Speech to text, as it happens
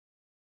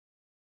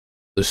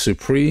the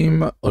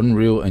Supreme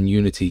Unreal and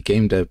Unity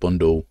Game Dev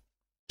Bundle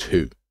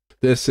 2.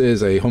 This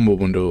is a humble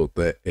bundle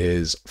that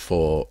is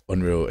for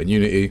Unreal and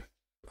Unity,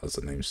 as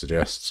the name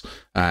suggests,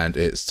 and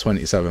it's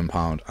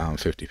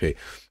 £27.50.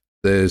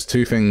 There's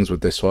two things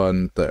with this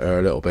one that are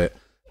a little bit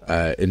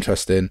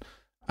interesting,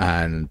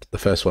 and the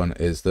first one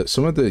is that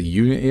some of the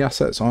Unity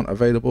assets aren't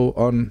available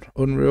on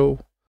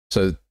Unreal.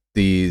 So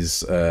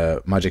these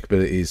magic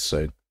abilities,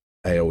 so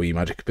AoE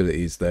magic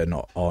abilities, they're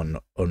not on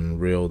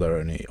Unreal, they're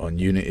only on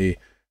Unity,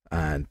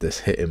 and this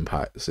hit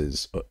impacts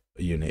is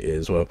Unity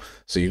as well.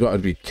 So you got to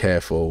be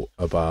careful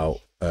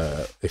about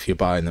if you're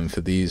buying them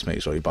for these,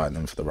 make sure you're buying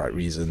them for the right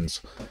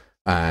reasons.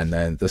 And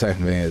then the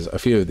second thing is a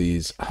few of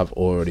these have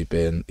already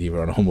been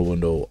either on a humble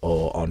bundle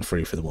or on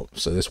free for the month.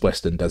 So this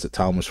Western Desert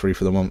Town was free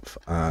for the month,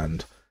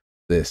 and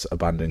this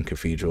Abandoned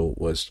Cathedral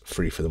was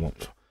free for the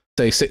month.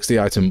 Say 60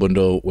 item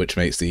bundle, which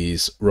makes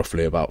these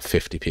roughly about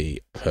 50p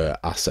per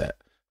asset,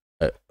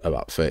 at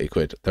about 30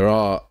 quid. There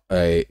are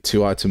a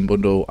 2 item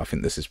bundle. I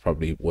think this is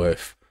probably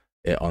worth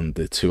it on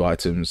the 2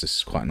 items. This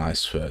is quite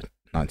nice for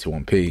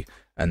 91p.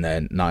 And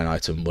then 9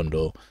 item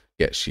bundle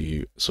gets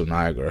you some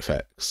Niagara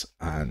effects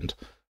and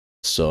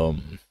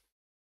some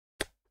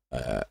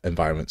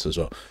environments as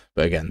well.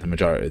 But again, the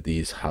majority of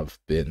these have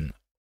been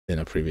in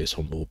a previous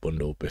humble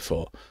bundle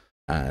before,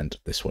 and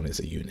this one is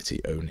a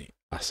Unity only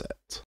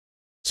asset.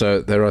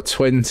 So there are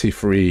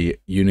 23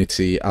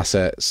 Unity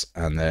assets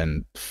and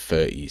then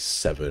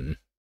 37,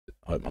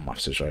 I hope my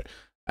maths is right,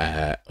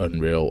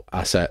 Unreal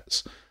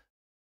assets.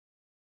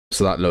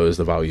 So that lowers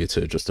the value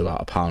to just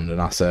about £1 an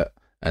asset,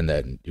 and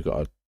then you've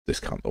got to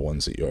discount the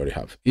ones that you already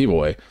have. Either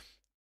way,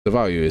 the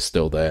value is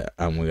still there,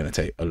 and we're going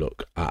to take a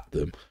look at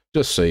them.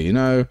 Just so you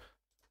know,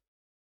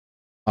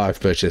 I've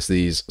purchased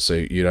these so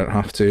you don't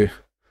have to.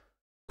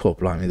 Poor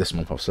blimey, this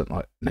month I've spent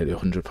like nearly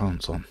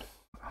 £100 on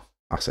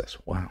assets.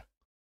 Wow.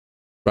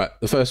 Right,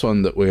 the first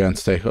one that we're going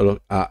to take a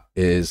look at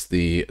is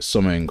the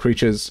Summon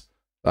Creatures.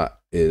 That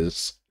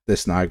is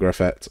this Niagara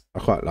effect. I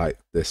quite like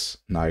this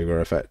Niagara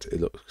effect. It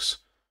looks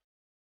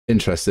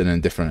interesting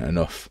and different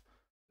enough.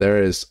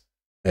 There is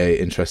a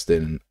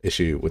interesting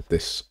issue with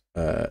this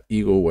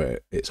eagle where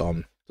it's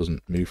on,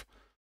 doesn't move.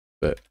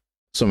 But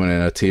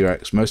summoning a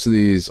T-Rex, most of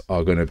these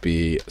are going to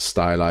be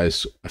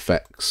stylized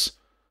effects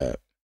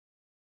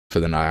for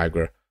the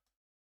Niagara.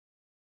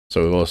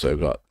 So we've also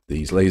got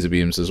these laser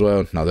beams as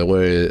well. Now there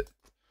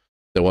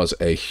was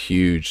a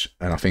huge,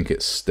 and I think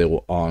it's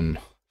still on,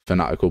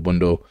 Fanatical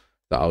bundle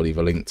that I'll leave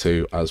a link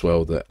to as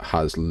well, that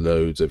has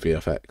loads of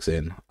VFX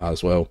in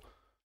as well.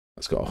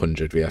 It's got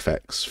 100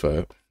 VFX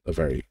for a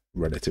very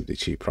relatively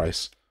cheap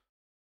price.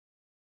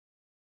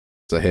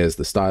 So here's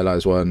the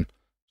stylized one.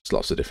 There's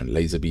lots of different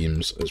laser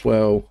beams as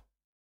well.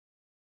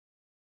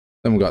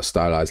 Then we've got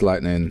stylized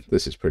lightning.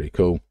 This is pretty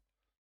cool.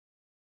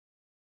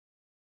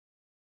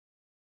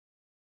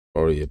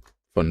 Or your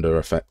thunder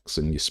effects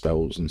and your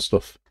spells and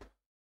stuff.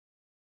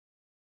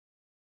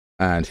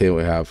 And here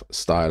we have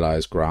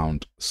stylized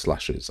ground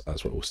slashes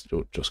as well. We're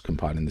still just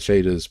compiling the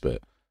shaders,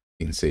 but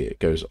you can see it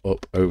goes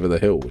up over the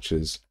hill, which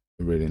is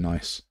a really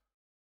nice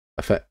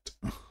effect,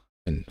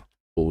 and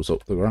pulls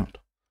up the ground.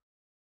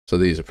 So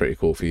these are pretty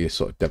cool for your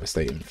sort of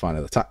devastating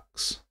final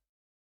attacks.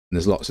 And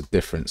there's lots of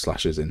different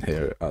slashes in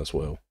here as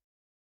well.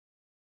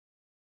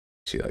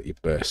 See that your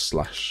burst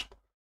slash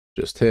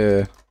just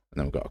here, and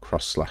then we've got a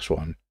cross slash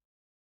one.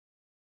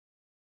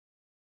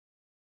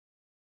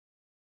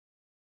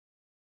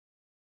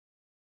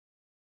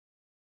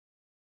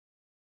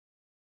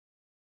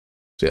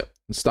 So yeah,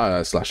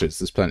 stylized slashes,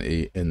 there's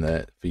plenty in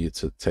there for you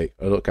to take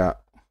a look at.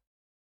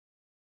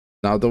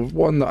 Now the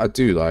one that I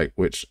do like,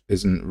 which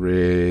isn't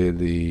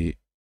really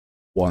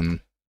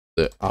one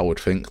that I would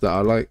think that I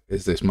like,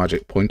 is this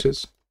magic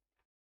pointers.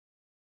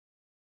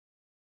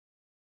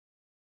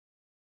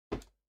 So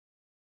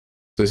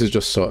this is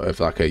just sort of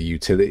like a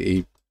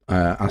utility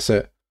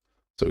asset.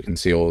 So we can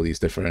see all these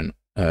different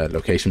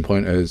location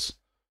pointers.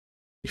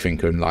 You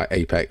think of like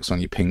Apex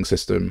on your ping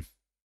system,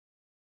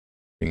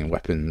 pinging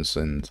weapons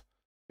and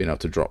being able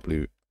to drop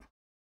loot.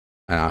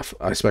 And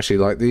I especially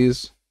like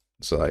these.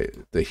 So like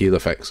the heal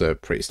effects are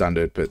pretty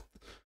standard, but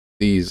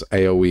these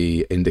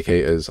AoE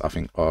indicators I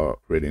think are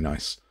really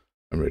nice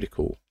and really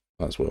cool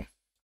as well.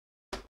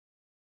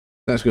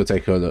 Let's go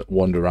take a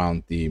wander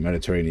around the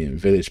Mediterranean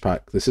village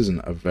pack. This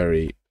isn't a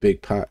very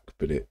big pack,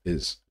 but it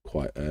is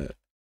quite a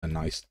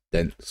nice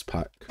dense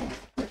pack.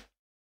 We're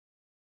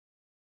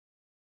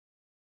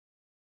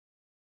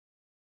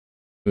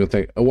going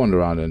to take a wander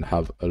around and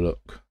have a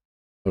look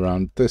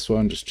around this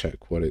one, just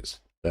check what its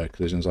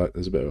collision's like.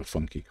 There's a bit of a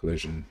funky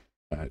collision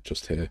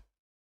just here,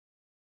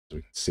 so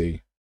we can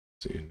see,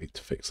 so you need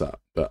to fix that.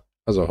 But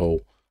as a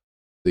whole,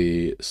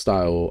 the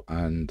style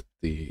and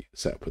the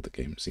setup of the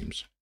game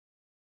seems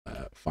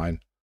fine.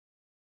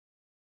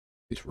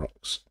 These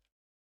rocks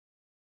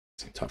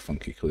seem to have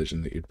funky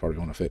collision that you'd probably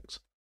want to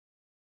fix.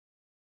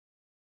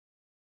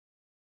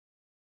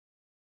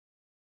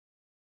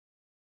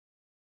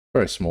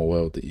 Very small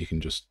world that you can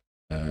just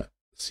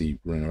see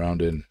running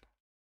around in.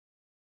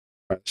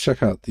 Right,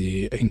 check out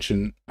the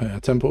ancient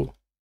temple.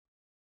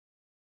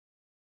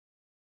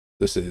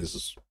 This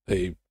is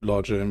a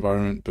larger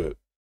environment, but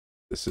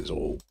this is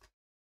all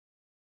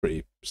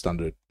pretty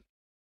standard.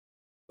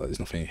 Like, there's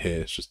nothing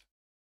here, it's just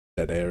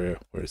dead area,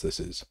 whereas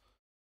this is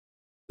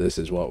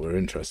what we're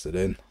interested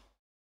in.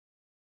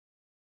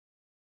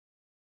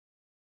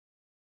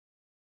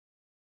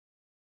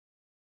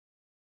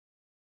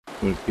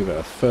 We'll give it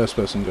a first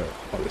person go.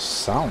 Oh, this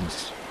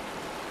sounds.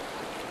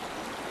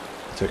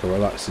 Take a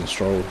relaxing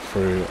stroll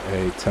through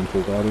a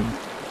temple garden.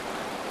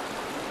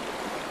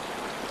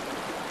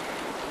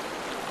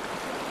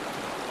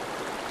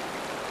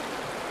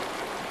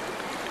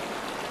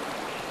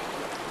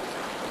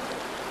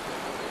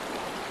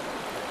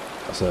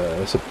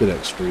 That's a bit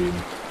extreme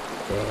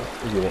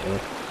water.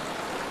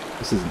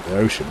 This isn't the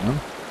ocean, man.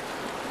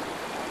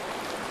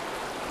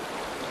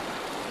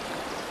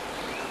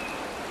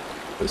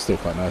 But it's still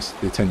quite nice.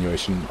 The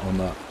attenuation on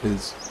that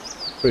is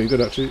pretty good,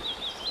 actually.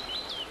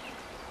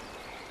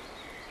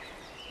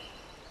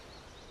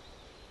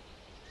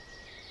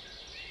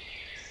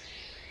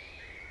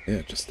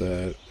 Yeah, just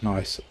a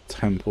nice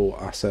temple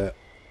asset.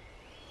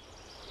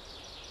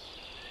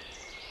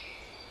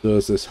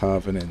 Does this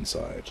have an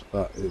inside?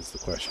 That is the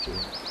question.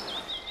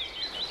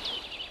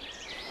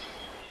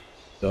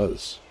 It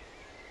does.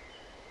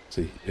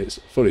 See, it's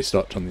fully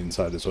stocked on the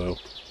inside as well.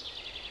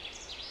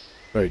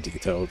 Very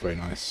detailed, very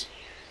nice.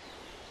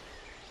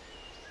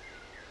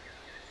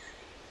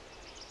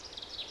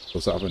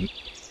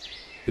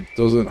 It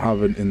doesn't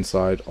have an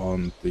inside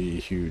on the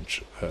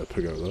huge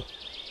pagoda.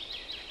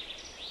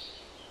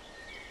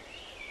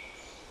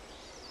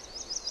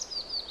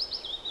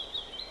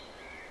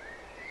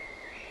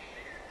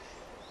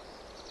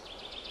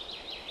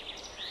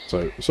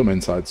 So some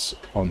insides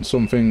on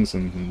some things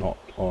and not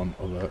on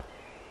other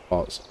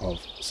parts of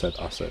said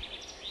asset,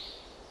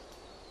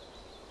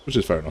 which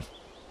is fair enough.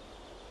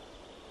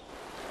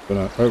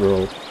 But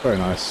overall, very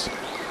nice.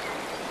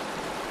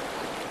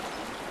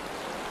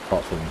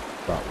 Apart from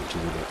that, which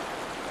is a bit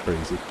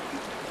crazy.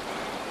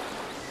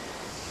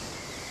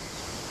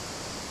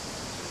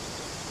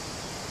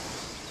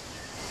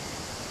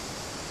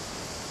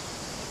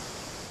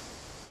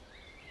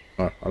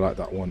 I like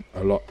that one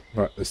a lot.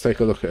 Right, let's take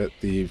a look at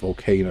the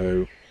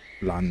volcano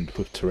land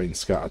with terrain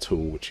scatter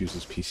tool, which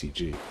uses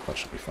PCG. That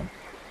should be fun.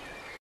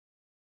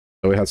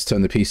 So we had to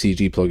turn the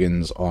PCG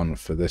plugins on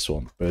for this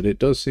one, but it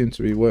does seem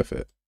to be worth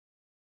it.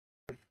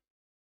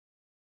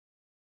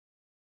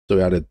 So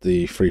we added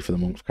the free for the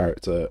month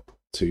character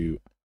to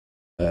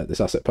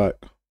this asset pack.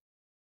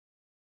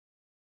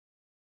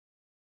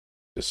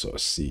 Just sort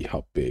of see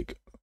how big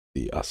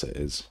the asset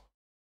is,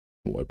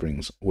 what it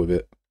brings with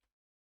it.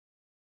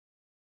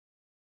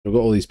 We've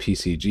got all these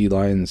PCG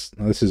lines.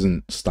 Now this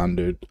isn't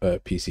standard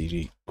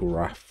PCG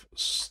graph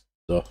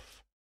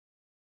stuff.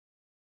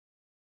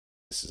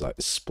 This is like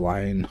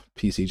spline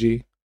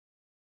PCG.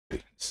 You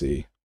can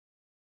see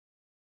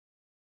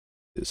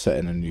it's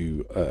setting a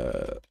new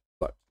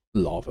like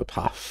lava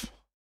path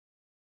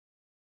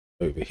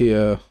over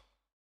here.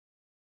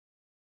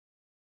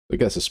 It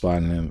gets a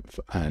spine length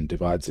and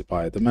divides it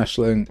by the mesh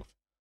length,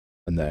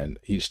 and then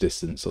each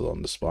distance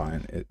along the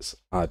spine it's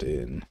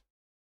adding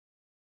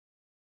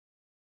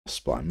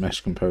spline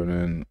mesh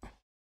component,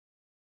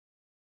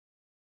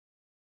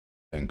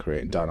 then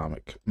creating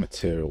dynamic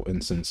material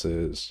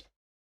instances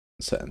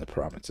and setting the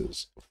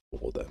parameters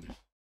for them.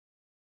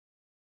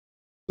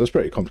 So it's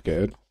pretty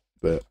complicated,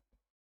 but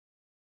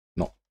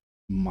not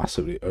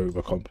massively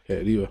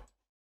overcomplicated either.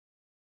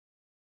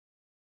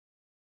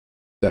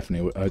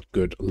 Definitely a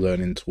good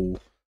learning tool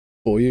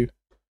for you,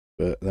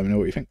 but let me know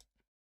what you think.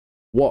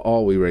 What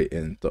are we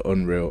rating the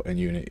Unreal and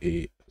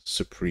Unity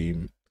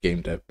Supreme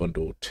Game Dev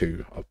Bundle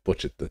 2? I've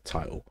butchered the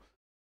title.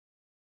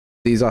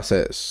 These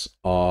assets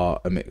are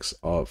a mix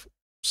of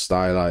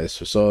stylized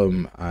for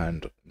some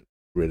and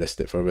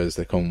realistic for others.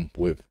 They come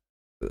with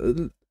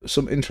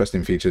some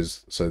interesting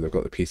features. So they've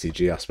got the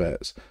PCG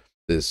aspects,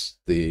 there's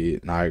the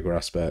Niagara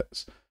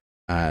aspects,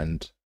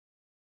 and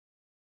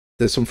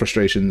there's some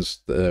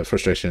frustrations. The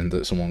frustration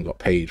that someone got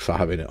paid for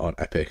having it on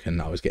Epic and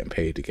now is getting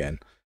paid again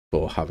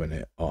for having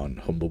it on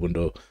Humble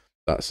Bundle.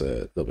 That's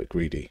a little bit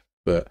greedy,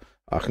 but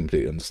I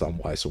completely understand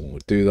why someone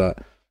would do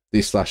that.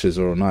 These slashes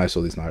are all nice,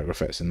 all these Niagara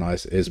effects are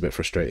nice. It is a bit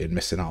frustrating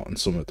missing out on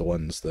some of the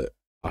ones that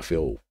I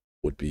feel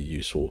would be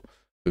useful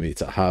for me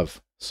to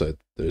have. So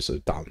there's a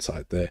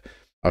downside there.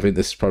 I think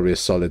this is probably a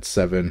solid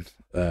 7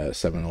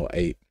 or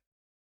 8,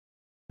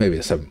 maybe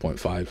a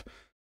 7.5.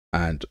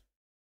 And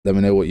let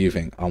me know what you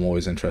think. I'm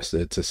always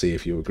interested to see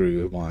if you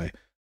agree with my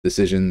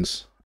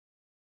decisions.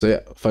 So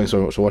yeah, thanks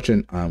very much for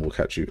watching, and we'll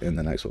catch you in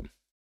the next one.